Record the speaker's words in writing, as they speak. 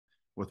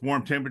with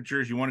warm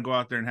temperatures, you want to go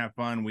out there and have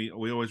fun. We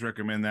always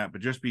recommend that, but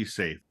just be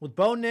safe. With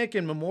Bo Nick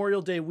and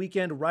Memorial Day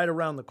weekend right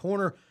around the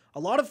corner, a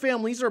lot of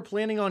families are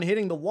planning on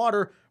hitting the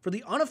water for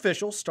the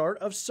unofficial start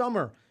of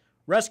summer.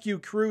 Rescue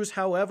crews,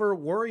 however,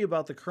 worry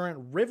about the current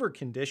river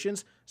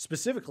conditions,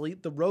 specifically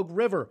the Rogue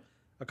River.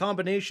 A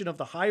combination of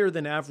the higher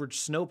than average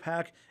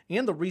snowpack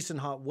and the recent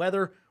hot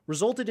weather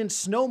resulted in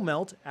snow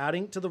melt,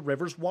 adding to the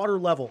river's water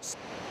levels.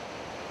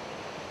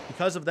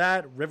 Because of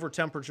that, river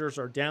temperatures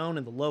are down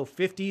in the low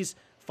 50s,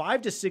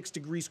 5 to 6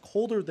 degrees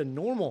colder than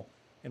normal,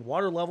 and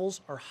water levels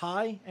are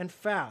high and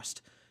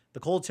fast. The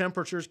cold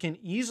temperatures can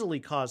easily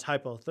cause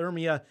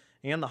hypothermia,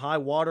 and the high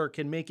water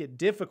can make it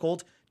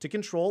difficult to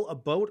control a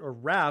boat or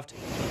raft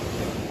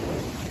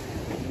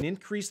and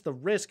increase the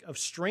risk of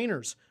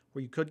strainers,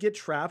 where you could get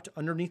trapped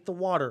underneath the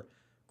water.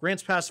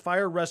 Grants Pass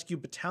Fire Rescue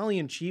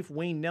Battalion Chief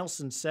Wayne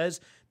Nelson says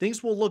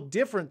things will look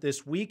different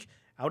this week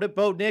out at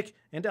Bo Nick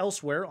and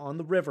elsewhere on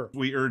the river.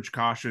 We urge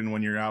caution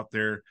when you're out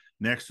there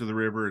next to the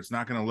river. It's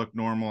not going to look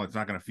normal. It's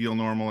not going to feel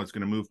normal. It's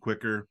going to move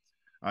quicker.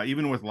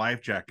 Even with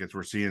life jackets,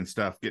 we're seeing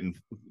stuff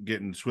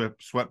getting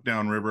swept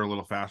down river a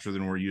little faster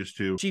than we're used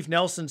to. Chief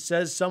Nelson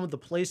says some of the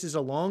places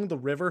along the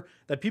river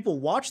that people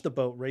watch the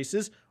boat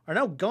races are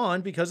now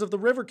gone because of the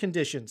river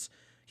conditions.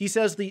 He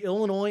says the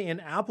Illinois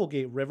and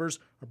Applegate rivers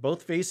are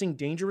both facing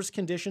dangerous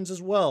conditions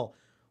as well.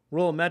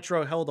 Rural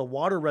Metro held a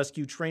water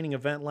rescue training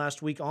event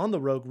last week on the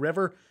Rogue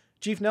River.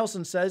 Chief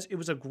Nelson says it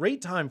was a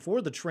great time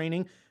for the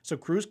training so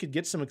crews could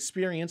get some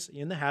experience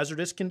in the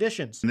hazardous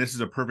conditions. And this is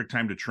a perfect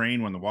time to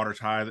train when the water's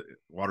high, the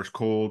water's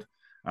cold.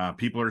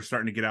 People are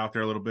starting to get out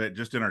there a little bit.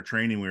 Just in our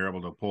training, we were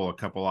able to pull a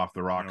couple off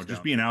the rocks.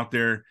 Just being out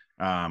there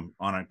on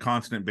a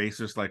constant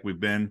basis like we've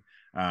been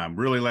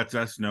really lets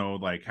us know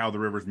like how the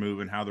river's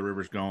moving, how the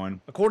river's going.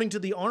 According to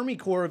the Army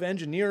Corps of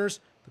Engineers,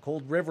 the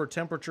cold river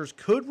temperatures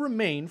could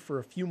remain for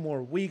a few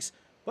more weeks,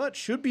 but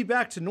should be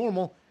back to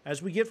normal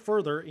as we get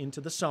further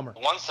into the summer.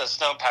 Once the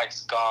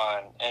snowpack's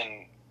gone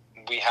and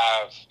we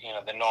have,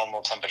 the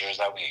normal temperatures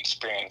that we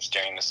experience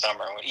during the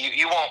summer,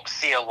 you won't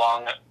see a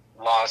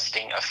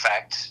long-lasting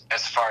effect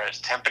as far as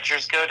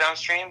temperatures go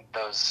downstream.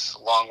 Those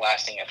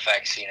long-lasting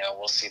effects,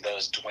 we'll see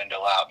those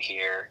dwindle out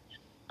here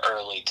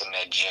early to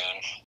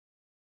mid-June.